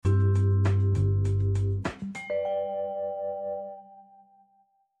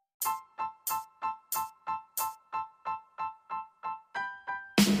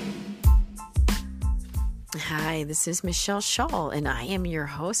Hi, this is Michelle Shull, and I am your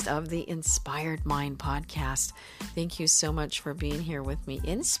host of the Inspired Mind podcast. Thank you so much for being here with me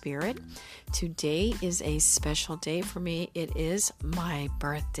in spirit. Today is a special day for me. It is my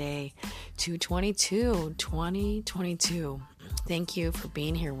birthday, 2022. Thank you for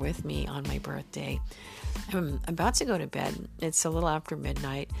being here with me on my birthday. I'm about to go to bed. It's a little after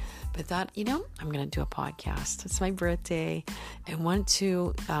midnight, but thought, I'm going to do a podcast. It's my birthday. I want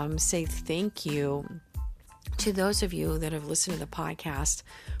to say thank you to those of you that have listened to the podcast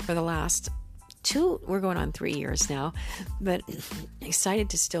for the last we're going on 3 years now, but excited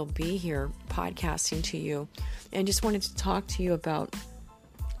to still be here podcasting to you, and just wanted to talk to you about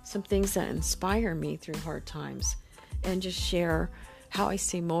some things that inspire me through hard times, and just share how I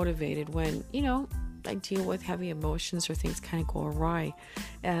stay motivated when, I deal with heavy emotions or things kind of go awry,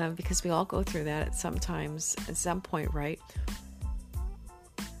 because we all go through that at some point, right?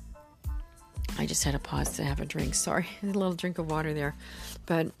 I just had to pause to have a drink. Sorry, a little drink of water there.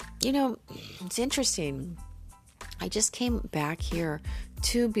 But, it's interesting. I just came back here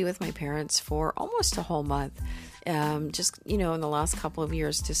to be with my parents for almost a whole month. In the last couple of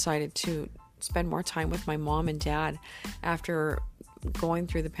years, decided to spend more time with my mom and dad. After going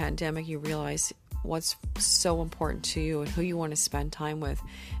through the pandemic, you realize what's so important to you and who you want to spend time with.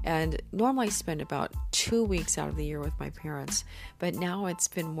 And normally I spend about 2 weeks out of the year with my parents, but now it's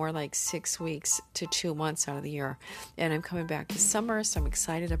been more like 6 weeks to 2 months out of the year. And I'm coming back this summer, so I'm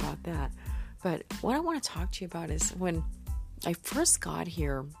excited about that. But what I want to talk to you about is when I first got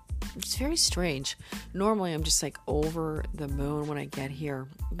here, it's very strange. Normally I'm just like over the moon when I get here,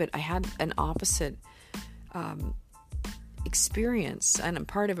 but I had an opposite experience, and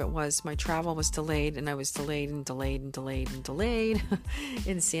part of it was my travel was delayed, and I was delayed in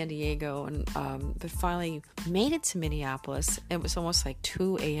San Diego, and but finally made it to Minneapolis. It was almost like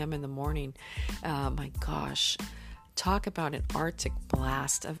 2 a.m. in the morning. My gosh, talk about an Arctic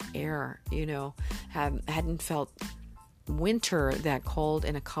blast of air. Hadn't felt winter that cold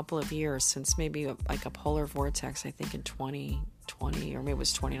in a couple of years, since maybe like a polar vortex, I think in 2020, or maybe it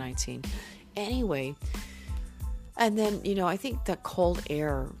was 2019. Anyway. And then, I think the cold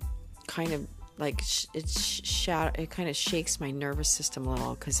air kind of like it kind of shakes my nervous system a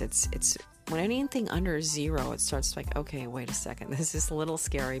little, because it's when anything under zero, it starts like, okay, wait a second, this is a little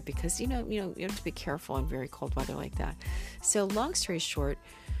scary, because you have to be careful in very cold weather like that. So long story short,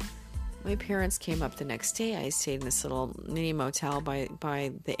 my parents came up the next day. I stayed in this little mini motel by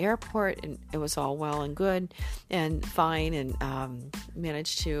the airport, and it was all well and good and fine, and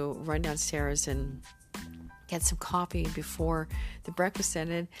managed to run downstairs and get some coffee before the breakfast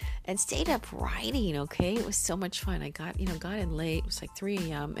ended, and stayed up writing. Okay, it was so much fun. I got in late. It was like 3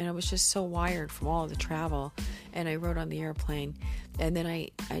 a.m. and I was just so wired from all of the travel, and I wrote on the airplane, and then I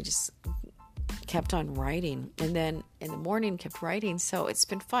just kept on writing, and then in the morning kept writing. So it's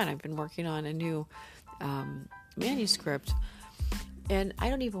been fun. I've been working on a new manuscript. And I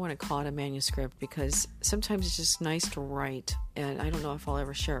don't even want to call it a manuscript, because sometimes it's just nice to write. And I don't know if I'll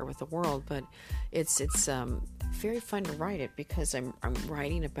ever share it with the world, but it's very fun to write it, because I'm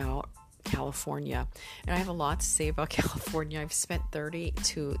writing about California. And I have a lot to say about California. I've spent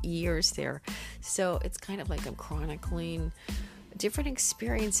 32 years there. So it's kind of like I'm chronicling different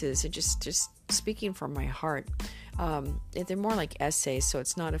experiences and just speaking from my heart. They're more like essays, so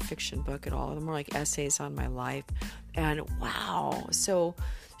it's not a fiction book at all. They're more like essays on my life. And wow, so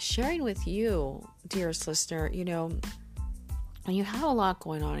sharing with you, dearest listener, when you have a lot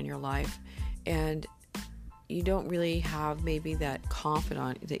going on in your life, and you don't really have maybe that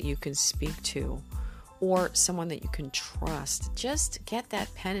confidant that you can speak to, or someone that you can trust, just get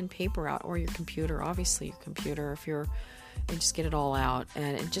that pen and paper out, or your computer, obviously your computer, and just get it all out,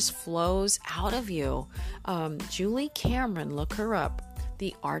 and it just flows out of you. Julie Cameron, look her up.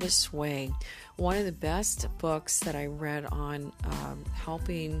 The Artist's Way, one of the best books that I read on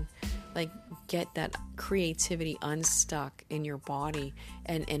helping get that creativity unstuck in your body,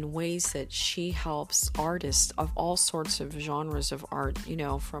 and in ways that she helps artists of all sorts of genres of art,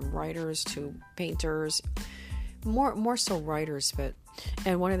 from writers to painters, more so writers,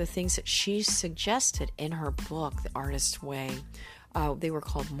 and one of the things that she suggested in her book, The Artist's Way, they were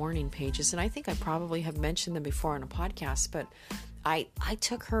called morning pages, and I think I probably have mentioned them before on a podcast, but I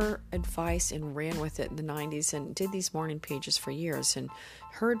took her advice and ran with it in the 90s and did these morning pages for years. And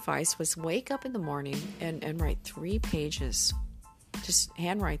her advice was wake up in the morning and write 3 pages. Just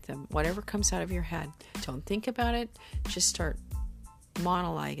handwrite them, whatever comes out of your head. Don't think about it. Just start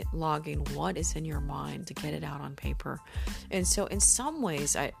monologuing what is in your mind to get it out on paper. And so in some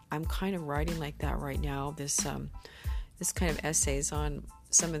ways, I'm kind of writing like that right now. This kind of essays on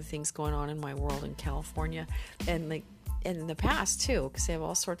some of the things going on in my world in California, and like in the past too, because they have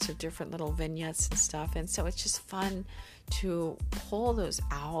all sorts of different little vignettes and stuff. And so it's just fun to pull those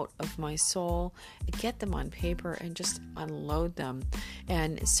out of my soul, get them on paper, and just unload them.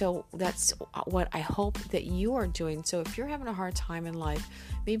 And so that's what I hope that you are doing. So if you're having a hard time in life,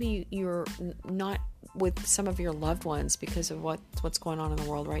 maybe you're not with some of your loved ones because of what's going on in the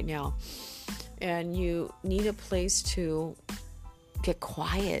world right now, and you need a place to get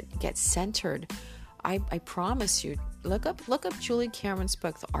quiet, get centered, I promise you, look up Julie Cameron's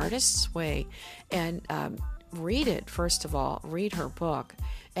book, The Artist's Way, and read it. First of all, read her book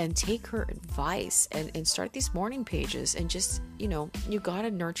and take her advice, and start these morning pages, and just, you got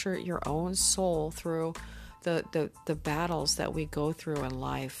to nurture your own soul through the battles that we go through in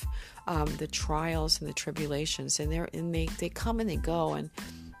life, the trials and the tribulations, and they come and they go. And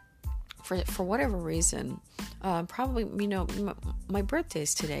for whatever reason, probably, my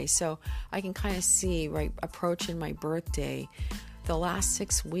birthday's today, so I can kind of see, right, approaching my birthday, the last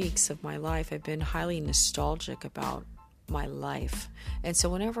 6 weeks of my life, I've been highly nostalgic about my life. And so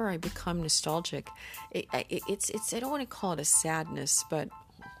whenever I become nostalgic, it's I don't want to call it a sadness, but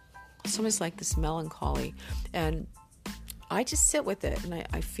it's almost like this melancholy. And I just sit with it, and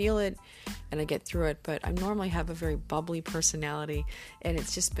I feel it, and I get through it. But I normally have a very bubbly personality, and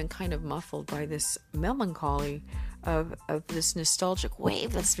it's just been kind of muffled by this melancholy of this nostalgic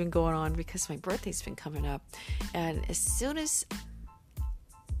wave that's been going on, because my birthday's been coming up. And as soon as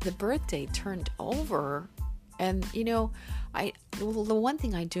the birthday turned over, and the one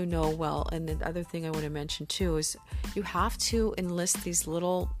thing I do know well, and the other thing I want to mention too, is you have to enlist these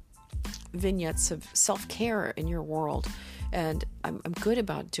little vignettes of self-care in your world. And I'm good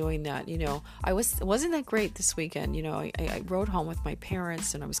about doing that. I wasn't that great this weekend. I rode home with my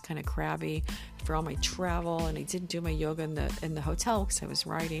parents, and I was kind of crabby for all my travel, and I didn't do my yoga in the hotel because I was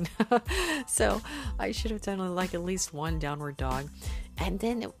riding. So I should have done like at least one downward dog. And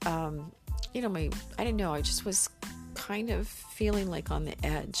then, I didn't know, I just was kind of feeling like on the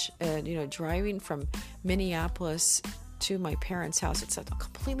edge, and, driving from Minneapolis to my parents' house, it's a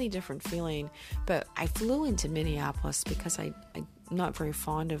completely different feeling. But I flew into Minneapolis because I'm not very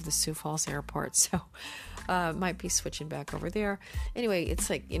fond of the Sioux Falls airport, so might be switching back over there. Anyway,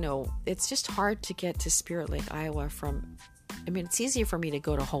 it's like, it's just hard to get to Spirit Lake, Iowa it's easier for me to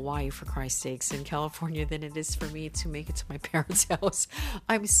go to Hawaii, for Christ's sakes, in California than it is for me to make it to my parents' house.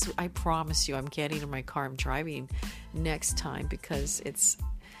 I promise you, I'm getting in my car, I'm driving next time, because it's,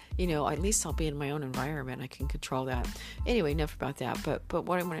 at least I'll be in my own environment. I can control that. Anyway, enough about that. But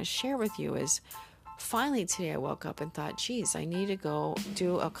what I want to share with you is, finally today I woke up and thought, geez, I need to go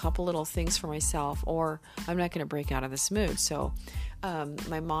do a couple little things for myself, or I'm not going to break out of this mood. So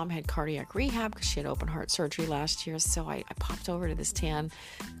my mom had cardiac rehab because she had open heart surgery last year. So I popped over to this tan.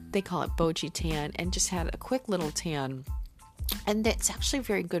 They call it Boji Tan, and just had a quick little tan. And that's actually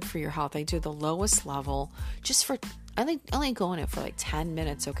very good for your health. I do the lowest level just for, I only go in it for like 10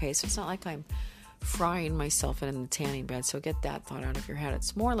 minutes, okay? So it's not like I'm frying myself in the tanning bed. So get that thought out of your head.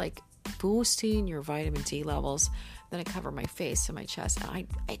 It's more like boosting your vitamin D levels. Then I cover my face and my chest. And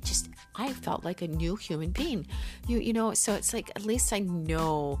I felt like a new human being. So it's like, at least I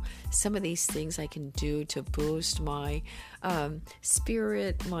know some of these things I can do to boost my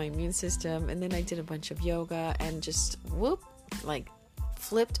spirit, my immune system. And then I did a bunch of yoga, and just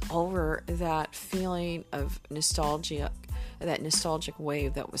flipped over that feeling of nostalgia, that nostalgic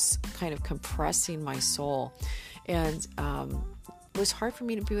wave that was kind of compressing my soul. And it was hard for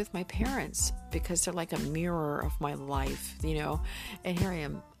me to be with my parents because they're like a mirror of my life, and here I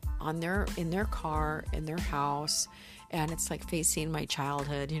am in their car, in their house, and it's like facing my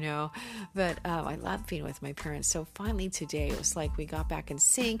childhood, but I love being with my parents. So finally today, it was like we got back in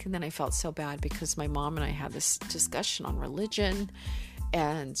sync, and then I felt so bad because my mom and I had this discussion on religion,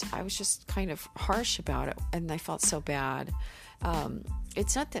 and I was just kind of harsh about it, and I felt so bad.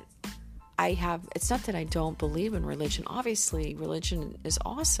 It's not that I don't believe in religion. Obviously, religion is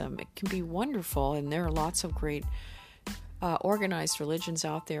awesome. It can be wonderful, and there are lots of great organized religions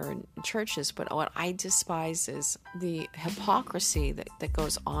out there and churches. But what I despise is the hypocrisy that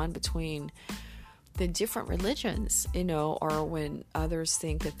goes on between the different religions, or when others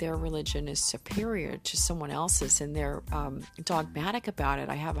think that their religion is superior to someone else's, and they're dogmatic about it.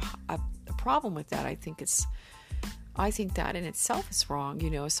 I have a problem with that. I think that in itself is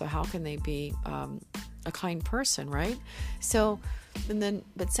wrong, so how can they be a kind person, right? So,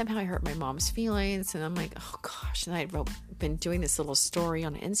 but somehow I hurt my mom's feelings, and I'm like, oh gosh, and I'd been doing this little story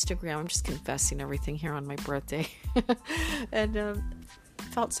on Instagram. I'm just confessing everything here on my birthday. And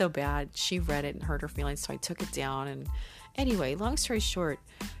felt so bad. She read it and hurt her feelings, so I took it down, Anyway, long story short,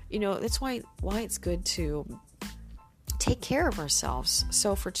 that's why it's good to take care of ourselves.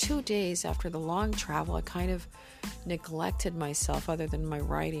 So for 2 days after the long travel, I kind of neglected myself other than my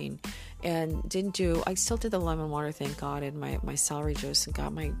writing, and I still did the lemon water, thank God, and my celery juice, and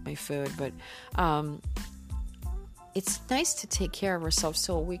got my food. But it's nice to take care of ourselves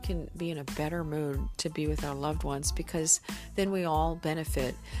so we can be in a better mood to be with our loved ones, because then we all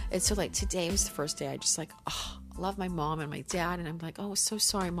benefit. And so like today was the first day I just I love my mom and my dad, and I'm like, oh, so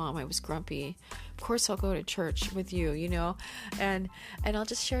sorry, Mom, I was grumpy. Of course I'll go to church with you, and I'll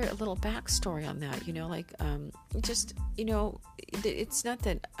just share a little backstory on that, it's not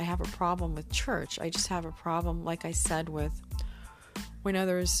that I have a problem with church. I just have a problem, like I said, with when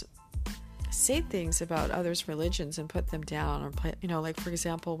others say things about others' religions and put them down, or like for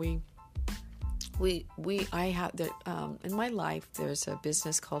example, I have that in my life. There's a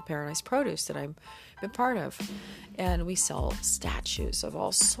business called Paradise Produce that I've been part of, and we sell statues of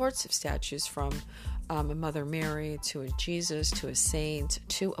all sorts of statues, from a Mother Mary to a Jesus to a saint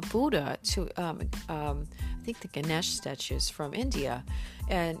to a Buddha to I think the Ganesh statues from India.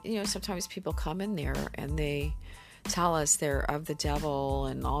 And sometimes people come in there and they tell us they're of the devil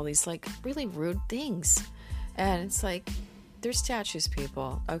and all these like really rude things, and it's like, they're statues,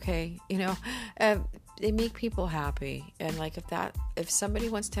 people, okay? They make people happy, and like if somebody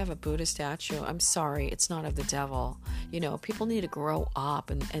wants to have a Buddha statue, I'm sorry, it's not of the devil. People need to grow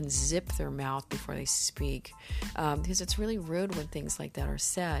up and zip their mouth before they speak, because it's really rude when things like that are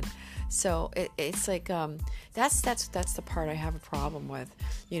said. So it's like that's the part I have a problem with.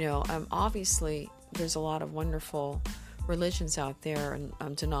 Obviously there's a lot of wonderful religions out there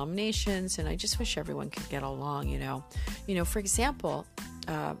and denominations, and I just wish everyone could get along. For example,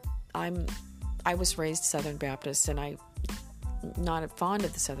 I was raised Southern Baptist, and I'm not fond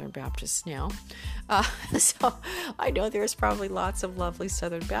of the Southern Baptists now. So I know there's probably lots of lovely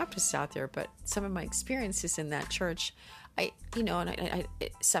Southern Baptists out there, but some of my experiences in that church, it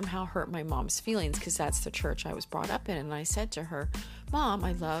somehow hurt my mom's feelings, because that's the church I was brought up in. And I said to her, Mom,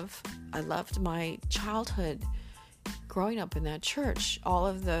 I loved my childhood growing up in that church, all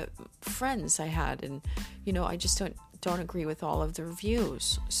of the friends I had, and I just don't agree with all of their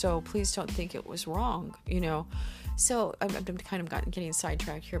views, so please don't think it was wrong. So I'm kind of getting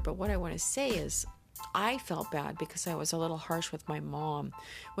sidetracked here, but what I want to say is I felt bad because I was a little harsh with my mom,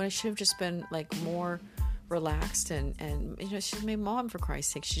 when I should have just been like more relaxed, and she's my mom, for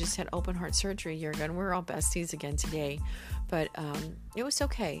Christ's sake. She just had open heart surgery a year ago, and we're all besties again today. But it was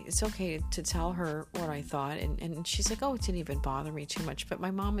okay. It's okay to tell her what I thought, and she's like, oh, it didn't even bother me too much. But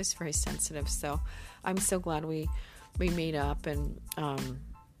my mom is very sensitive, so I'm so glad we made up, and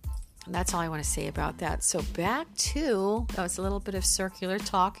that's all I want to say about that. So back to, that was a little bit of circular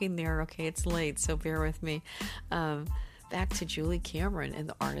talking there. Okay, it's late, so bear with me. Back to Julie Cameron and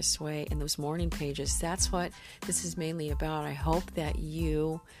The Artist's Way and those morning pages. That's what this is mainly about. I hope that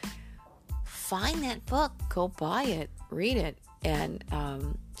you find that book, go buy it, read it, and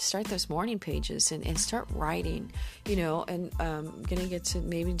start those morning pages and start writing, and I'm going to get to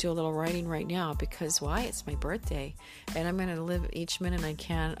maybe do a little writing right now, because why? It's my birthday, and I'm going to live each minute I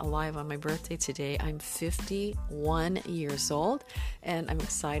can alive on my birthday today. I'm 51 years old, and I'm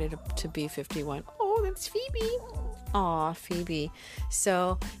excited to be 51. Oh, that's Phoebe. Aw, Phoebe.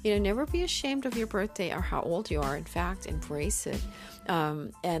 So, never be ashamed of your birthday or how old you are. In fact, embrace it,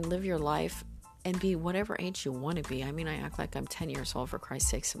 and live your life and be whatever age you want to be. I mean, I act like I'm 10 years old, for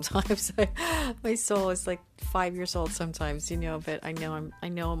Christ's sake, sometimes. My soul is like 5 years old sometimes, but I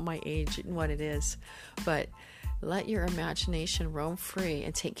know my age and what it is. But let your imagination roam free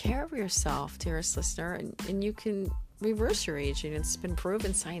and take care of yourself, dearest listener, and you can reverse your aging. It's been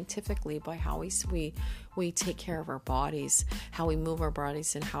proven scientifically by how we take care of our bodies, how we move our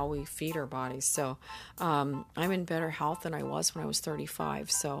bodies, and how we feed our bodies. So I'm in better health than I was when I was 35.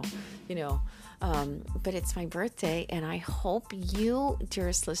 So, but it's my birthday, and I hope you,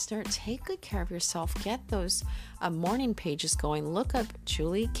 dearest listener, take good care of yourself. Get those morning pages going. Look up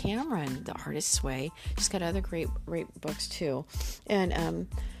Julie Cameron, The Artist's Way. She's got other great books too. And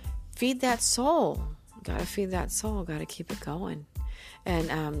feed that soul. Got to feed that soul. Got to keep it going. And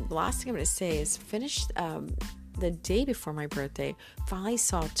the last thing I'm going to say is finish the day before my birthday. Finally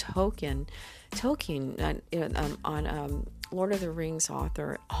saw Tolkien on Lord of the Rings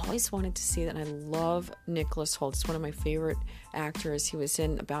author. Always wanted to see that. And I love Nicholas Hoult. It's one of my favorite actors. He was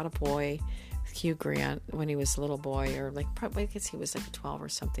in About a Boy with Hugh Grant when he was a little boy, or probably I guess he was like 12 or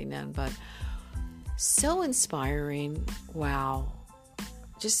something then. But so inspiring. Wow.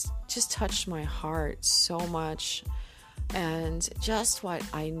 Just touched my heart so much. and just what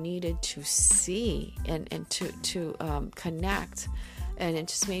I needed to see and to connect. And it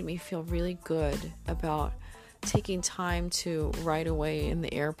just made me feel really good about taking time to right away in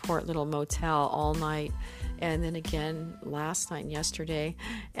the airport little motel all night, and then again last night and yesterday.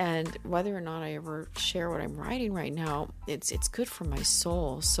 And whether or not I ever share what I'm writing right now, it's good for my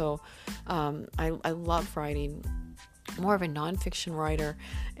soul. So I love writing. More of a nonfiction writer,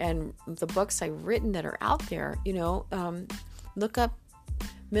 and the books I've written that are out there, look up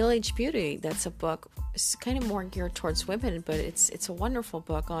Middle-Aged Beauty. That's a book. It's kind of more geared towards women, but it's a wonderful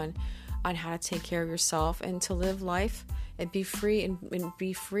book on how to take care of yourself and to live life and be free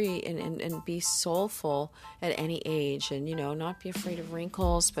and be soulful at any age, and not be afraid of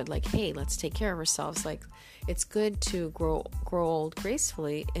wrinkles, but like, hey, let's take care of ourselves. Like, it's good to grow old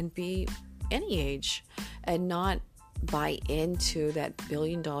gracefully and be any age and not buy into that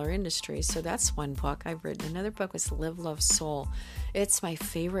billion-dollar industry. So that's one book I've written. Another book was Live, Love, Soul. It's my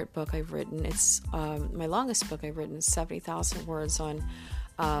favorite book I've written. It's my longest book I've written, 70,000 words on.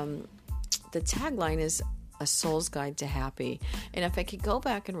 The tagline is A Soul's Guide to Happy. And if I could go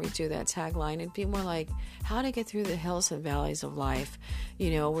back and redo that tagline, it'd be more like how to get through the hills and valleys of life,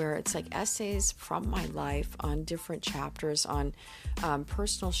 where it's like essays from my life on different chapters, on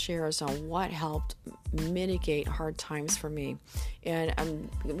personal shares on what helped mitigate hard times for me. And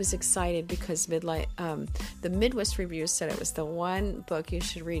I was excited because the Midwest Review said it was the one book you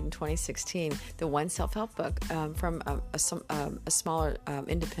should read in 2016, the one self-help book from a smaller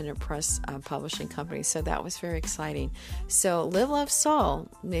independent press publishing company. So that was very exciting. So Live, Love, Soul,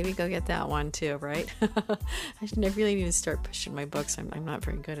 maybe go get that one too, right? I really need to start pushing my books. I'm not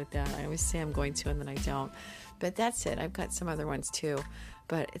very good at that. I always say I'm going to, and then I don't. But that's it. I've got some other ones too.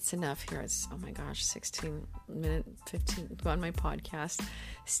 But it's enough here. It's, 16 minute, 15 on my podcast.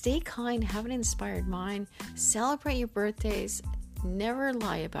 Stay kind. Have an inspired mind. Celebrate your birthdays. Never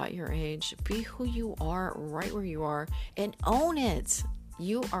lie about your age. Be who you are right where you are and own it.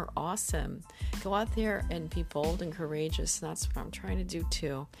 You are awesome. Go out there and be bold and courageous. And that's what I'm trying to do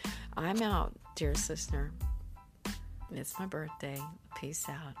too. I'm out, dearest listener. It's my birthday. Peace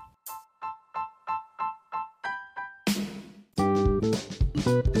out.